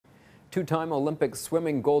Two-time Olympic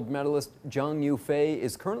swimming gold medalist Zhang Yufei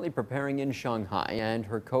is currently preparing in Shanghai, and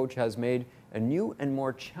her coach has made a new and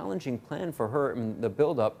more challenging plan for her in the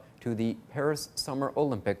build-up to the Paris Summer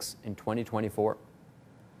Olympics in 2024.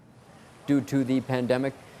 Due to the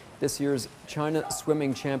pandemic, this year's China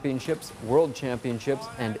Swimming Championships, World Championships,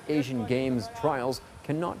 and Asian Games trials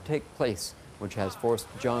cannot take place, which has forced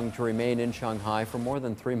Zhang to remain in Shanghai for more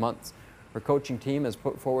than 3 months. Her coaching team has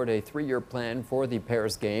put forward a 3-year plan for the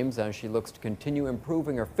Paris Games as she looks to continue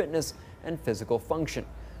improving her fitness and physical function.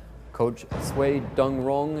 Coach Cui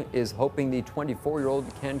Dengrong is hoping the 24-year-old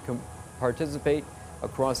can participate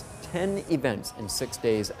across 10 events in 6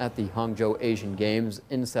 days at the Hangzhou Asian Games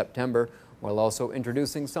in September, while also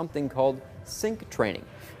introducing something called sink training.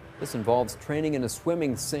 This involves training in a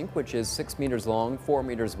swimming sink, which is 6 meters long, 4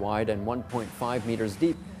 meters wide, and 1.5 meters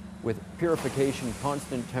deep, with purification,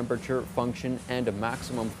 constant temperature, function, and a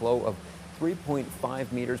maximum flow of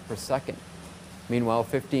 3.5 meters per second. Meanwhile,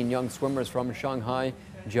 15 young swimmers from Shanghai,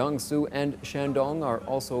 Jiangsu and Shandong are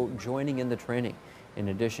also joining in the training. In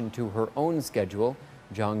addition to her own schedule,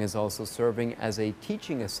 Zhang is also serving as a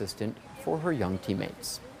teaching assistant for her young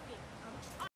teammates.